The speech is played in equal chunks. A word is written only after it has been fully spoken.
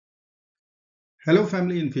Hello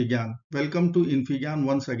family Infigyan. Welcome to Infigyan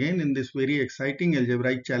once again in this very exciting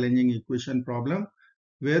algebraic challenging equation problem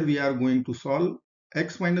where we are going to solve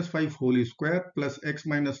x minus 5 whole square plus x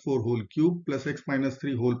minus 4 whole cube plus x minus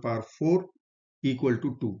 3 whole power 4 equal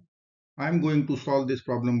to 2. I am going to solve this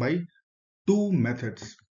problem by two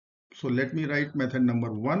methods. So let me write method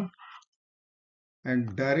number 1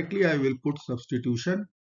 and directly I will put substitution.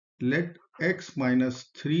 Let x minus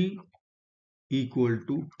 3 equal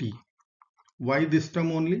to t. Why this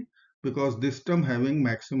term only? Because this term having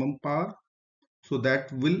maximum power, so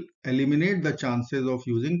that will eliminate the chances of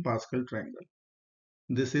using Pascal triangle.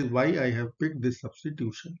 This is why I have picked this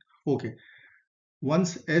substitution. Okay,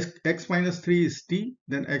 once x minus 3 is t,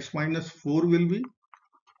 then x minus 4 will be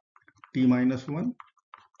t minus 1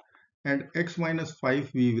 and x minus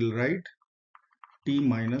 5 we will write t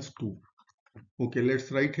minus 2. Okay,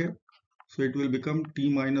 let's write here. So it will become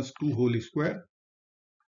t minus 2 whole square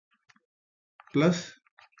plus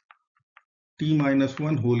t minus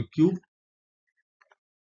 1 whole cube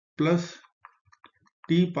plus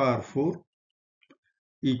t power 4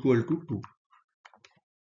 equal to 2.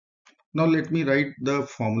 Now let me write the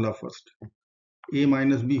formula first. A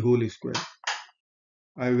minus b whole square.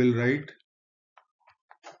 I will write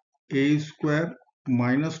a square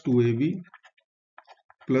minus 2ab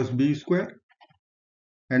plus b square,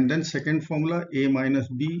 and then second formula a minus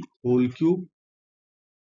b whole cube.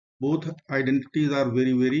 Both identities are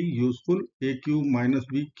very useful. A cube minus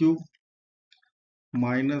b cube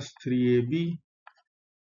minus 3ab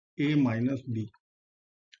a minus b.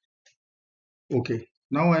 Okay,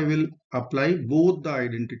 now I will apply both the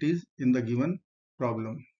identities in the given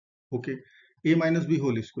problem. Okay, a minus b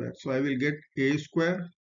whole square. So I will get a square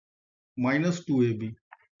minus 2ab,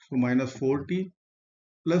 so minus 4t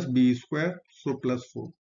plus b square, so plus 4.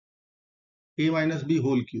 A minus b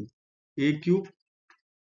whole cube. A cube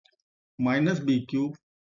minus b cube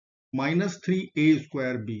minus 3a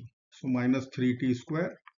square b, so minus 3t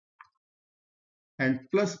square, and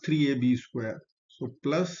plus 3ab square, so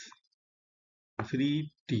plus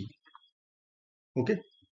 3t. Okay,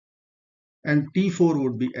 and t4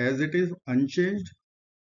 would be as it is, unchanged.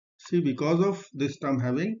 See, because of this term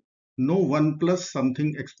having no 1 plus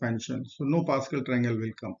something expansion, so no Pascal triangle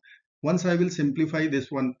will come. Once I will simplify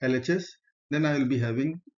this one LHS, then I will be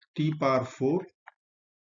having t power 4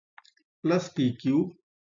 plus t cube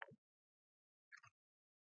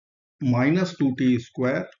minus 2t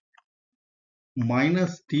square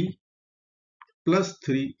minus t plus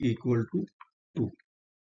 3 equal to 2.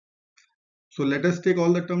 So let us take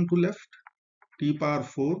all the term to left. T power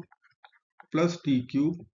 4 plus t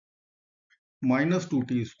cube minus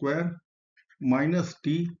 2t square minus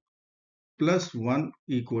t plus 1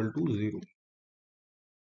 equal to 0.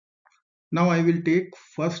 Now I will take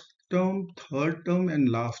first term, third term and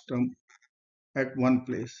last term at one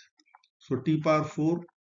place. So t power 4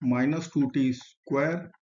 minus 2t square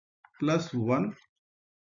plus 1,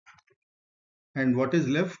 and what is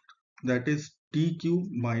left, that is t cube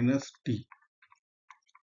minus t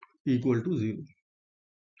equal to 0.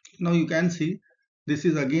 Now you can see this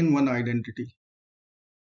is again one identity.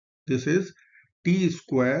 This is t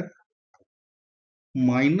square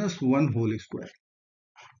minus 1 whole square.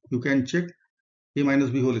 You can check a minus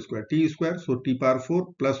b whole square, t square, so t power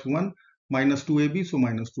 4 plus 1 minus 2ab, so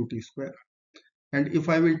minus 2t square. And if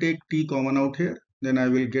I will take t common out here, then I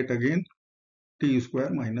will get again t square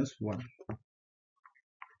minus 1.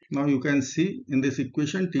 Now you can see in this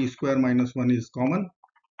equation t square minus 1 is common.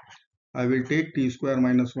 I will take t square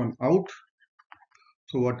minus 1 out.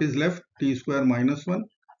 So what is left? T square minus 1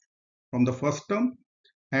 from the first term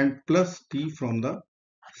and plus t from the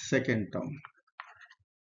second term.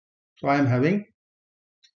 So I am having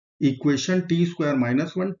equation t square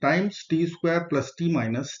minus 1 times t square plus t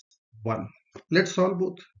minus 1. Let's solve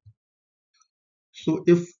both. So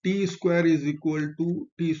if t square is equal to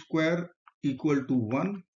t square equal to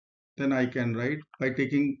 1, then I can write by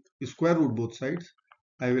taking square root both sides,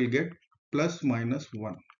 I will get plus minus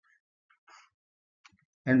 1.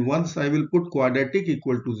 And once I will put quadratic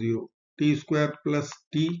equal to 0, t square plus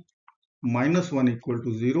t minus 1 equal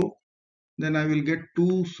to 0, then I will get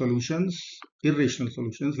two solutions, irrational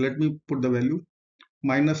solutions. Let me put the value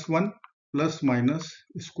minus 1 plus minus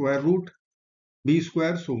square root b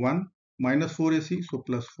square, so 1 minus 4ac, so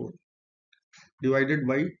plus 4 divided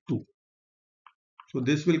by 2. So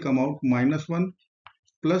this will come out minus 1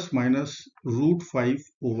 plus minus root 5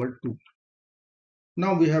 over 2.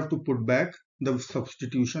 Now we have to put back the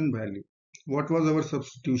substitution value. What was our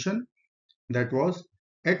substitution? That was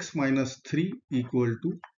x minus 3 equal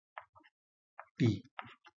to t,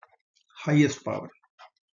 highest power.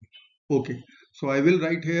 Okay, so I will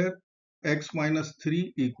write here x minus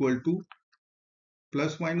 3 equal to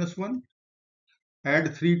plus minus 1.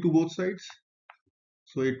 Add 3 to both sides.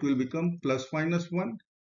 So it will become plus minus 1.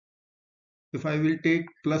 If I will take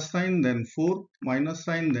plus sign, then 4, minus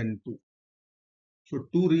sign, then 2. So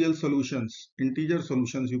two real solutions, integer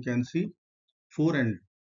solutions you can see, 4 and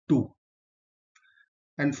 2.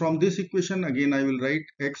 And from this equation again I will write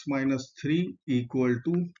x minus 3 equal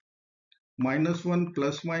to minus 1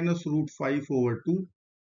 plus minus root 5 over 2.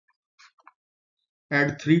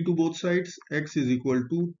 Add 3 to both sides, x is equal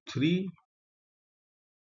to 3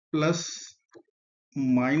 plus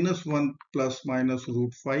minus 1 plus minus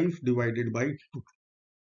root 5 divided by 2.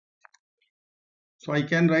 So I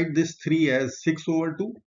can write this 3 as 6 over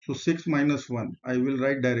 2. So 6 minus 1 I will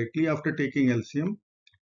write directly after taking LCM,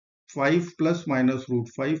 5 plus minus root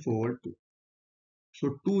 5 over 2.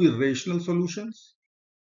 So two irrational solutions.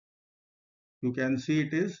 You can see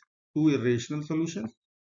it is two irrational solutions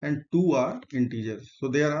and 2 are integers. So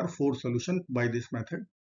there are 4 solutions by this method.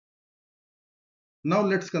 Now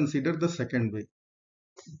let's consider the second way.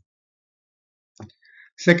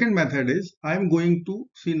 Second method is I am going to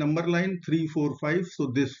see number line 3, 4, 5. So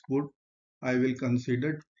this would I will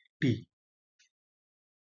consider t.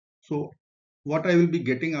 So what I will be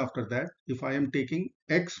getting after that, if I am taking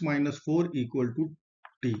x minus 4 equal to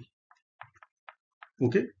t.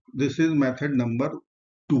 Okay, this is method number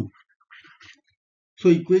 2. So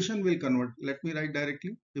equation will convert. Let me write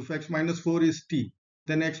directly. If x minus 4 is t,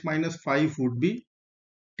 then x minus 5 would be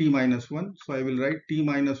t minus 1. So I will write t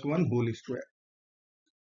minus 1 whole square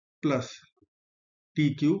plus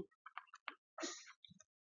t cube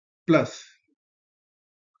plus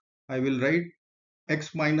I will write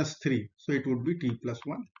x minus 3. So it would be t plus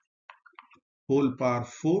 1 whole power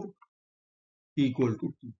 4 equal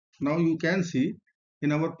to t. Now you can see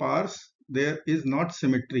in our powers there is not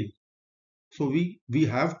symmetry. So we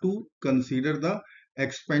have to consider the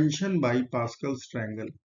expansion by Pascal's triangle.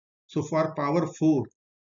 So for power 4,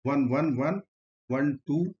 1, 1, 1, 1,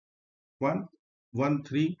 2, 1, 1,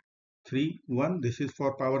 3, 3, 1. This is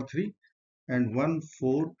for power 3 and 1,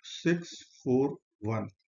 4, 6, 4, 1.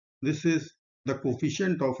 This is the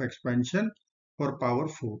coefficient of expansion for power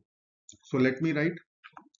 4. So let me write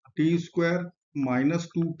t square minus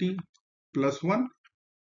 2t plus 1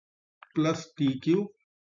 plus t cube,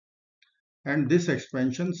 and this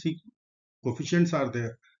expansion, see coefficients are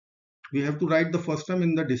there. We have to write the first term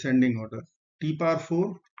in the descending order. T power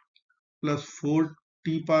 4 plus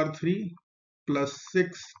 4t power 3 plus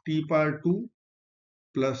 6t power 2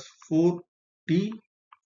 plus 4t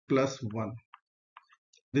plus 1.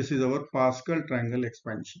 This is our Pascal triangle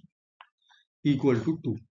expansion equal to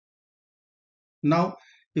 2. Now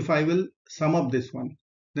if I will sum up this one,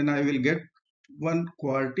 then I will get one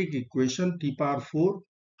quartic equation t power 4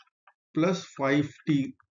 plus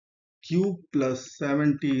 5t cube plus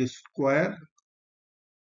 7t square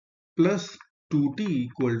plus 2t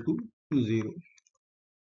equal to 0.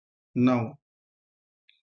 Now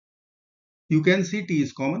you can see t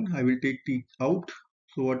is common. I will take t out.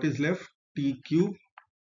 So what is left? T cube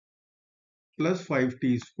plus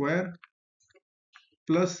 5t square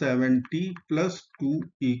plus 7t plus 2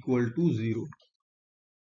 equal to 0.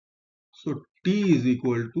 So t is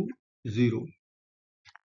equal to 0.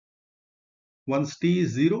 Once t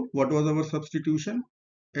is 0, what was our substitution?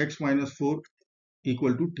 X minus 4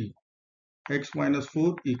 equal to t. X minus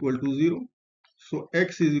 4 equal to 0. So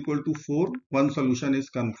x is equal to 4. One solution is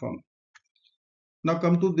confirmed. Now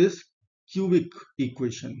come to this cubic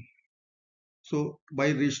equation. So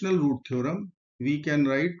by rational root theorem, we can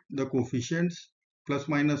write the coefficients plus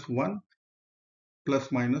minus 1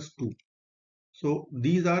 plus minus 2. So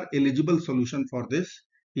these are eligible solution for this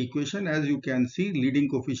equation. As you can see, leading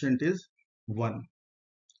coefficient is 1.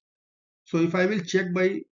 So if I will check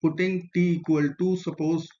by putting t equal to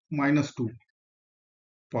suppose minus 2,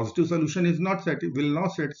 positive solution is not will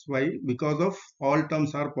not satisfy because of all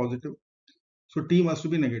terms are positive. So t must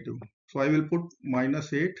be negative. So I will put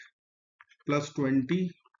minus 8 plus 20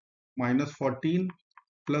 minus 14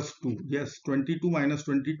 plus 2. Yes, 22 minus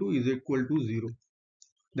 22 is equal to 0.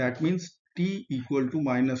 That means t equal to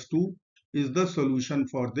minus 2 is the solution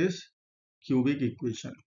for this cubic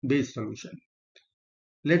equation, base solution.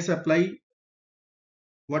 Let's apply.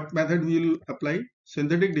 What method we will apply?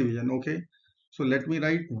 Synthetic division. Okay. So let me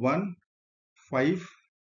write 1, 5,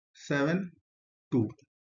 7, 2.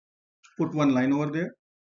 Put one line over there.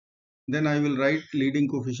 Then I will write leading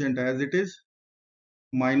coefficient as it is,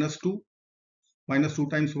 minus 2. Minus 2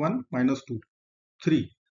 times 1, minus 2. 3.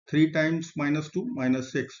 3 times minus 2,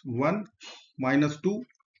 minus 6. 1, minus 2,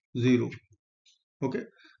 0. Okay.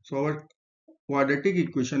 So our quadratic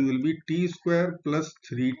equation will be t square plus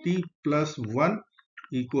 3t plus 1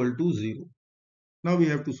 equal to 0. Now we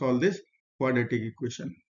have to solve this quadratic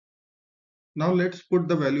equation. Now let's put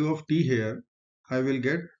the value of t here. I will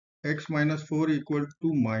get x minus 4 equal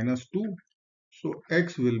to minus 2. So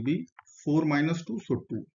x will be 4 minus 2, so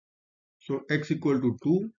 2. So x equal to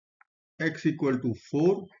 2, x equal to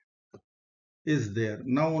 4 is there.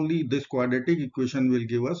 Now only this quadratic equation will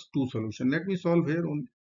give us two solutions. Let me solve here on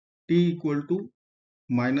t equal to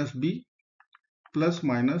minus b plus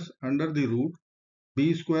minus under the root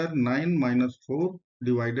b square 9 minus 4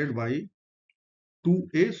 divided by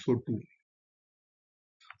 2a, so 2.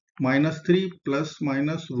 Minus 3 plus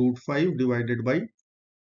minus root 5 divided by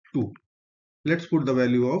 2. Let's put the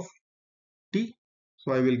value of t.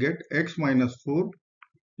 So I will get x minus 4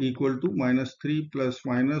 equal to minus 3 plus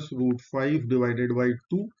minus root 5 divided by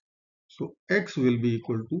 2. So x will be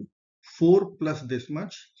equal to 4 plus this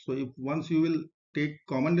much. So if once you will take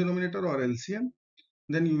common denominator or LCM,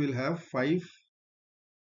 then you will have 5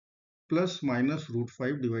 plus minus root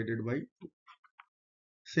 5 divided by 2.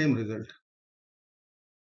 Same result.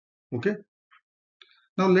 Okay.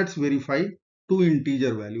 Now let's verify two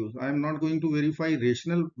integer values. I am not going to verify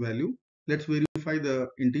rational value. Let's verify the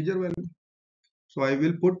integer value. So I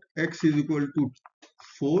will put x is equal to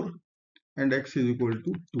 4 and x is equal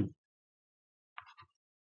to 2.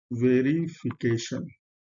 Verification.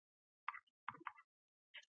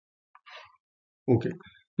 Okay.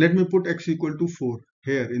 Let me put x equal to 4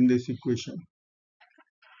 here in this equation.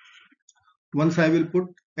 Once I will put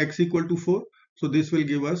x equal to 4, so this will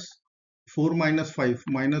give us 4 minus 5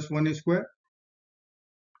 minus 1 square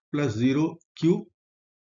plus 0 cube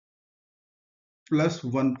plus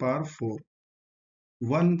 1 power 4.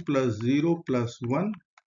 1 plus 0 plus 1,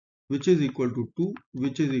 which is equal to 2,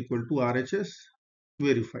 which is equal to RHS,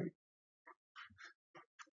 verified.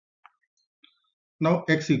 Now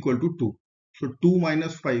x equal to 2. So 2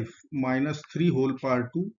 minus 5 minus 3 whole power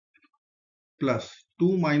 2 plus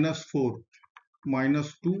 2 minus 4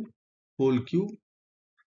 minus 2 whole cube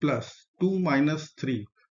plus 2 minus 3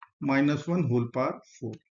 minus 1 whole power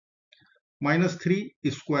 4. Minus 3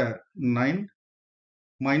 square 9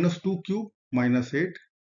 minus 2 cube minus 8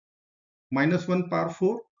 minus 1 power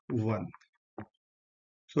 4 1.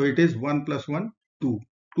 So it is 1 plus 1 2.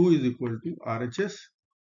 2 is equal to RHS.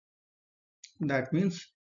 That means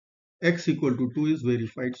x equal to 2 is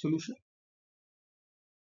verified solution.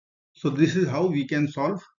 So this is how we can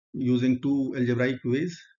solve using two algebraic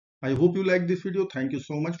ways. I hope you like this video. Thank you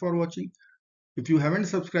so much for watching. If you haven't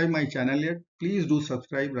subscribed my channel yet, please do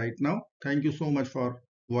subscribe right now. Thank you so much for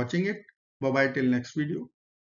watching it. Bye bye till next video.